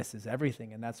awareness is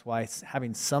everything. And that's why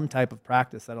having some type of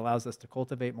practice that allows us to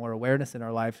cultivate more awareness in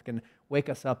our life can wake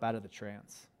us up out of the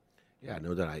trance. Yeah,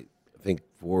 no, that I think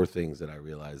 4 things that I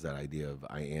realized, that idea of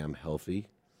I am healthy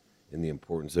and the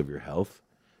importance of your health,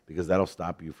 because that'll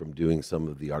stop you from doing some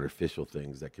of the artificial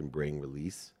things that can bring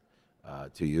release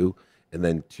to you. And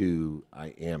then 2, I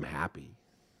am happy.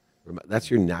 That's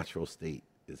your natural state,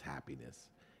 is happiness.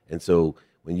 And so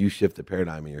when you shift the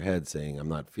paradigm in your head saying, I'm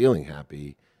not feeling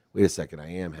happy, wait a second,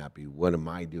 I am happy. What am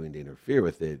I doing to interfere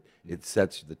with it? It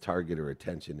sets the target or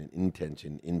attention and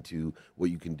intention into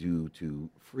what you can do to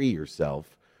free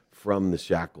yourself from the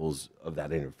shackles of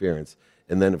that interference.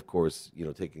 And then, of course, you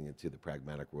know, taking it to the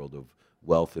pragmatic world of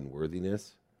wealth and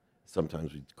worthiness.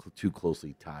 Sometimes we too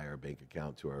closely tie our bank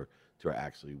account to our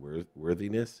actually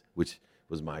worthiness, which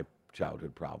was my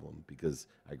childhood problem, because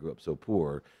I grew up so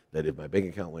poor that if my bank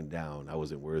account went down, I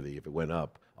wasn't worthy. If it went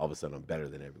up, all of a sudden I'm better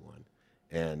than everyone.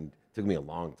 And it took me a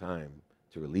long time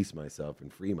to release myself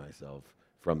and free myself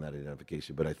from that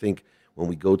identification. But I think when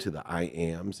we go to the I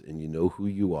ams and you know who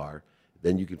you are,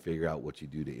 then you can figure out what you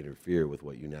do to interfere with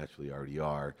what you naturally already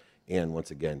are. And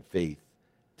once again, faith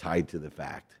tied to the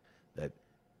fact that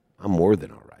I'm more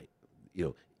than all right. You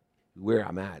know, where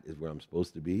I'm at is where I'm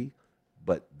supposed to be,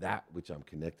 but that which I'm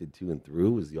connected to and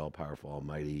through is the all-powerful,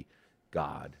 almighty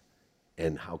God.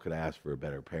 And how could I ask for a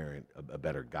better parent, a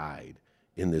better guide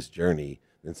in this journey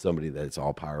than somebody that's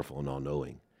all-powerful and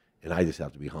all-knowing? And I just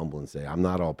have to be humble and say, I'm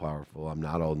not all-powerful, I'm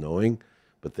not all-knowing,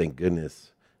 but thank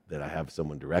goodness that I have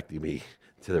someone directing me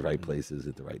to the right places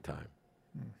at the right time.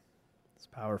 It's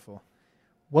powerful.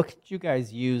 What could you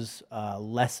guys use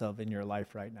less of in your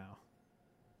life right now?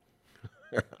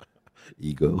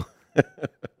 Ego.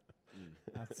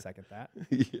 I'll second that.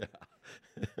 Yeah.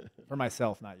 For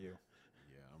myself, not you.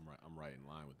 Yeah, I'm right in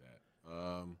line with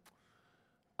that.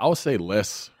 I would say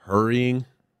less hurrying.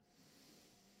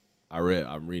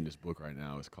 I'm reading this book right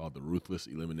now. It's called The Ruthless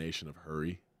Elimination of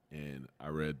Hurry. And I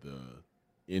read the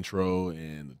intro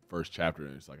and the first chapter,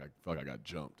 and it's like I felt like I got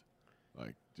jumped.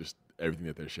 Like, just everything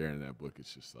that they're sharing in that book,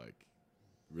 it's just like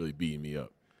really beating me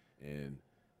up. And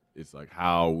it's like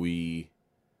how they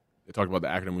talked about the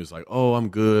acronym. It's like, oh, I'm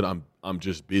good. I'm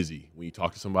just busy. When you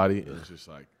talk to somebody, and it's just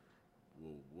like,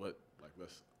 well, what? Like,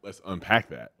 let's unpack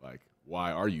that. Like,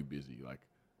 why are you busy? Like,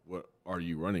 what are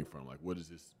you running from? Like, what is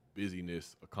this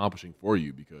busyness accomplishing for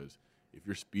you? Because if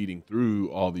you're speeding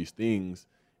through all these things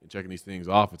and checking these things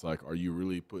off, it's like, are you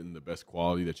really putting the best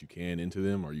quality that you can into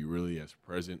them? Are you really as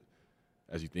present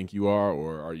as you think you are,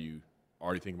 or are you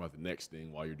already thinking about the next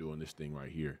thing while you're doing this thing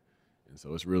right here? And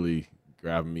so it's really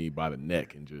grabbing me by the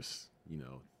neck and just, you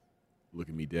know,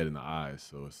 looking me dead in the eyes.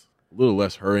 So it's a little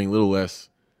less hurrying, a little less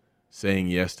saying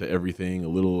yes to everything, a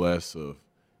little less of,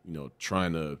 you know,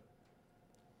 trying to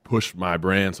push my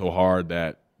brand so hard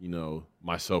that, you know,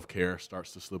 my self-care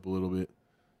starts to slip a little bit.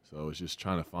 So it's just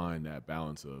trying to find that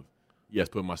balance of, yes,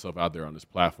 putting myself out there on this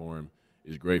platform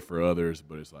is great for others,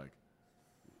 but it's like,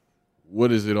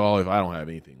 what is it all if I don't have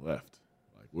anything left?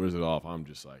 Like, what is it all if I'm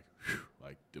just like,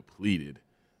 like depleted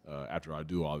after I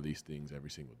do all of these things every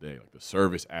single day? Like the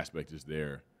service aspect is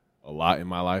there a lot in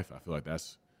my life. I feel like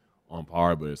that's on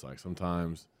par, but it's like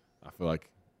sometimes I feel like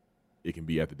it can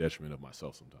be at the detriment of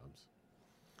myself sometimes.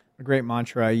 A great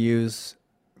mantra I use,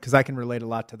 because I can relate a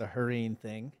lot to the hurrying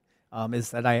thing,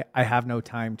 is that I have no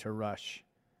time to rush,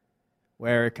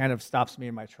 where it kind of stops me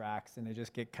in my tracks, and I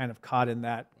just get kind of caught in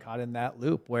that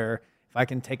loop where if I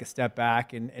can take a step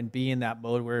back and be in that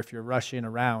mode where if you're rushing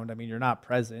around, I mean, you're not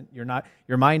present,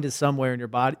 your mind is somewhere, and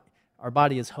our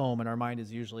body is home, and our mind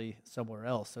is usually somewhere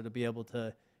else. So to be able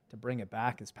to bring it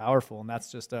back is powerful, and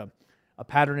that's just a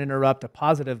pattern interrupt, a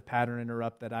positive pattern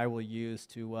interrupt that I will use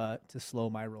to slow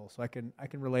my roll. So I can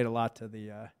relate a lot to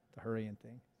the hurrying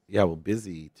thing. Yeah, well,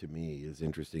 busy to me is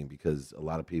interesting because a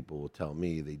lot of people will tell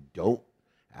me they don't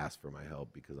ask for my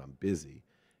help because I'm busy.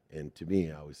 And to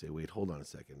me, I always say, wait, hold on a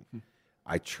second.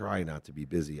 I try not to be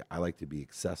busy. I like to be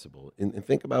accessible. And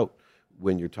think about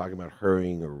when you're talking about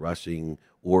hurrying or rushing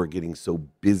or getting so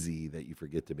busy that you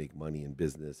forget to make money in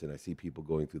business. And I see people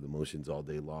going through the motions all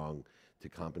day long to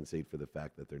compensate for the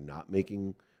fact that they're not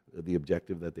making the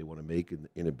objective that they want to make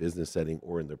in a business setting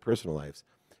or in their personal lives.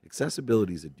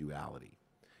 Accessibility is a duality.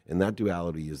 And that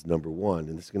duality is number one,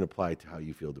 and this is going to apply to how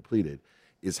you feel depleted,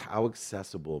 is how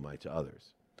accessible am I to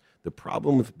others? The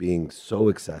problem with being so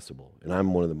accessible, and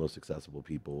I'm one of the most accessible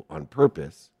people on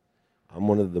purpose, I'm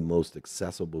one of the most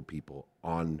accessible people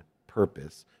on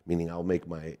purpose, meaning I'll make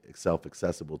myself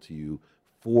accessible to you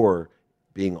for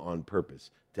being on purpose,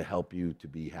 to help you, to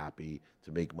be happy,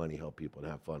 to make money, help people,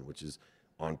 and have fun, which is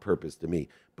on purpose to me.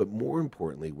 But more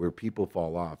importantly, where people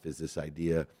fall off is this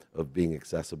idea of being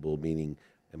accessible, meaning,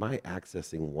 am I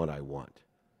accessing what I want?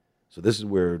 So this is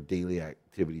where daily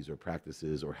activities or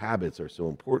practices or habits are so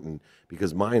important,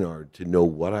 because mine are to know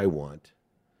what I want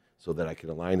so that I can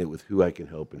align it with who I can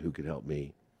help and who can help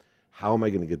me. How am I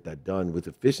going to get that done with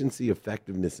efficiency,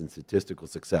 effectiveness, and statistical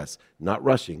success? Not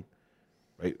rushing,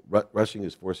 right? Rushing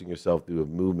is forcing yourself through a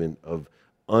movement of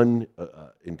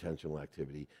unintentional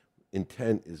activity.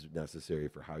 Intent is necessary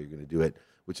for how you're going to do it,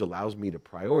 which allows me to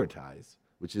prioritize,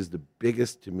 which is the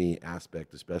biggest, to me,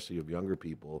 aspect, especially of younger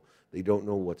people. They don't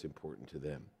know what's important to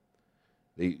them.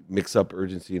 They mix up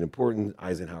urgency and importance.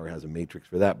 Eisenhower has a matrix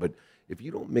for that. But if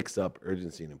you don't mix up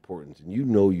urgency and importance, and you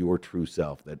know your true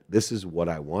self, that this is what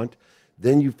I want,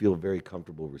 then you feel very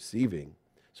comfortable receiving.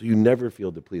 So you never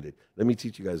feel depleted. Let me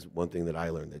teach you guys one thing that I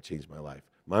learned that changed my life.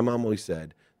 My mom always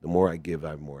said, the more I give,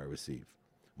 the more I receive.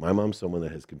 My mom's someone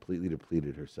that has completely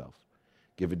depleted herself.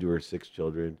 Given to her 6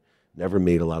 children, never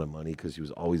made a lot of money because she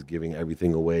was always giving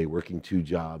everything away, working 2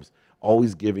 jobs,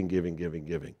 always giving.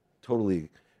 Totally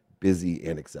busy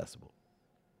and accessible.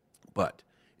 But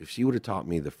if she would have taught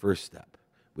me the first step,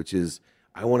 which is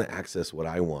I want to access what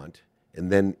I want,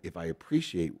 and then if I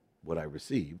appreciate what I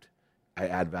received, I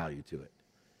add value to it.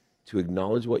 To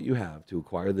acknowledge what you have, to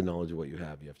acquire the knowledge of what you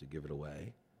have to give it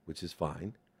away, which is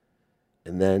fine.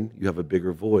 And then you have a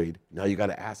bigger void. Now you got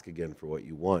to ask again for what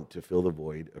you want to fill the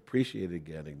void, appreciate it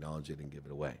again, acknowledge it, and give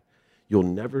it away. You'll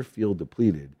never feel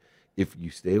depleted if you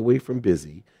stay away from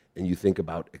busy and you think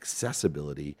about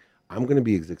accessibility. I'm going to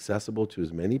be as accessible to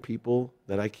as many people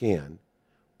that I can,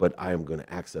 but I am going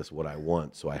to access what I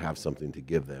want so I have something to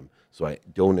give them, so I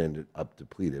don't end up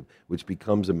depleted, which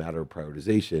becomes a matter of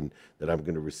prioritization, that I'm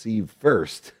going to receive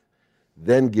first,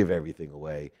 then give everything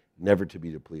away, never to be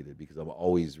depleted, because I'm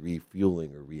always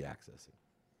refueling or reaccessing.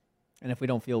 And if we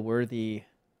don't feel worthy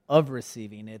of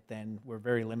receiving it, then we're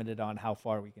very limited on how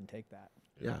far we can take that.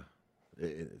 Yeah,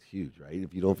 it's huge, right?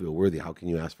 If you don't feel worthy, how can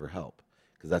you ask for help?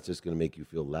 Because that's just going to make you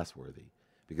feel less worthy.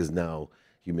 Because now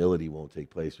humility won't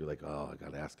take place. You're like, oh, I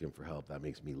got to ask him for help. That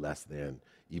makes me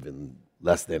even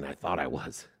less than I thought I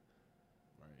was.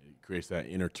 Right. It creates that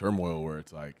inner turmoil where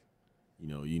it's like,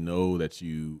 you know that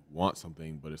you want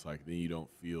something, but it's like then you don't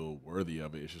feel worthy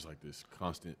of it. It's just like this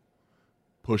constant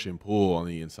push and pull on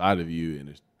the inside of you,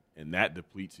 and that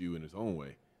depletes you in its own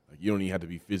way. Like you don't even have to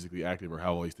be physically active or have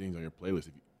all these things on your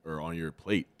playlist or on your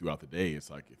plate throughout the day.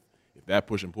 It's like if that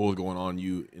push and pull is going on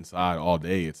you inside all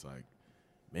day, it's like,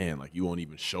 man, like you won't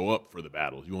even show up for the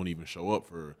battles. You won't even show up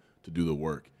to do the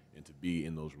work and to be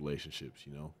in those relationships,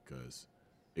 because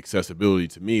accessibility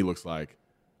to me looks like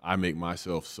I make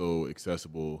myself so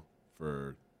accessible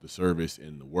for the service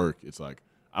and the work. It's like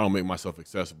I don't make myself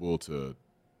accessible to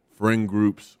friend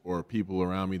groups or people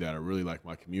around me that are really like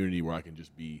my community, where I can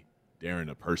just be Darren,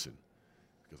 a person,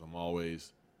 because I'm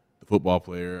always the football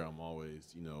player. I'm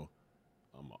always,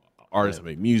 I'm an artist. I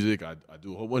make music. I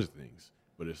do a whole bunch of things,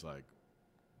 but it's like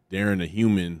Darren, a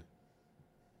human,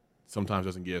 sometimes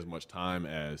doesn't get as much time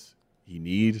as he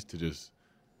needs to just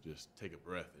take a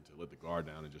breath and to let the guard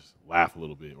down and just laugh a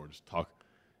little bit or just talk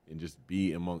and just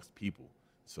be amongst people.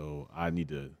 So I need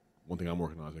to, one thing I'm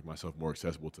working on is make myself more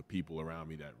accessible to people around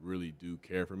me that really do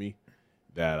care for me,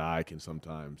 that I can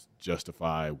sometimes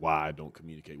justify why I don't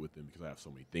communicate with them because I have so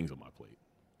many things on my plate.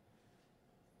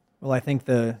 Well, I think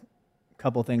the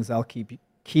couple things I'll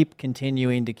keep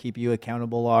continuing to keep you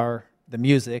accountable are the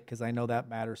music, because I know that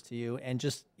matters to you, and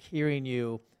just hearing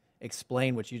you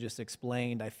explain what you just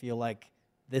explained. I feel like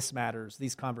this matters.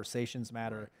 These conversations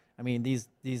matter. I mean,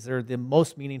 these are the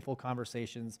most meaningful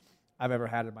conversations I've ever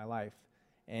had in my life.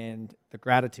 And the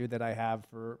gratitude that I have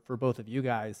for both of you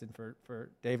guys and for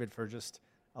David for just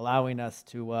allowing us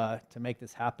to make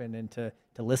this happen and to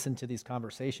listen to these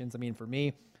conversations. I mean, for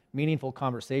me, meaningful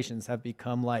conversations have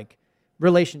become like,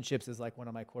 relationships is like one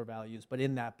of my core values, but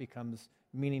in that becomes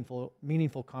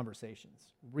meaningful conversations,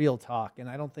 real talk. And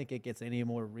I don't think it gets any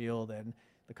more real than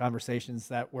the conversations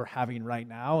that we're having right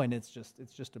now. And it's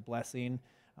just a blessing.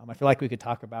 I feel like we could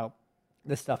talk about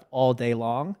this stuff all day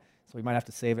long, so we might have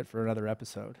to save it for another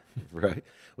episode. Right.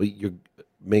 Well, you're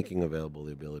making available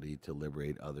the ability to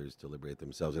liberate others, to liberate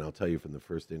themselves. And I'll tell you from the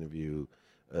first interview,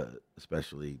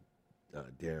 especially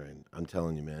Darren, I'm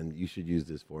telling you, man, you should use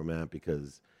this format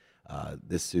because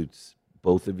this suits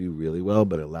both of you really well,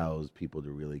 but allows people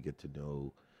to really get to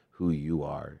know who you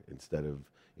are instead of,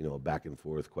 a back and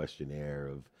forth questionnaire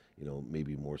of,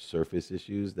 maybe more surface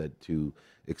issues. That to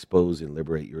expose and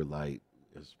liberate your light,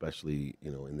 especially,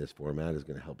 in this format, is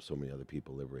going to help so many other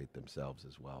people liberate themselves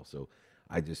as well. So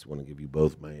I just want to give you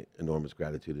both my enormous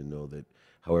gratitude and know that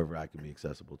however I can be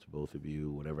accessible to both of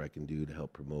you, whatever I can do to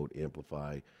help promote,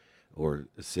 amplify, or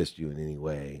assist you in any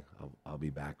way, I'll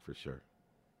be back for sure.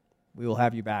 We will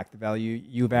have you back. The value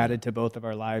you've added to both of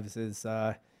our lives is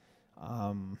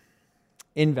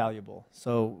invaluable.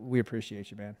 So we appreciate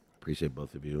you, man. Appreciate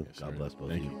both of you. Yes, God sir. bless both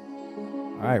Thank of you.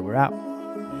 you. All right, we're out.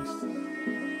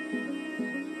 Peace.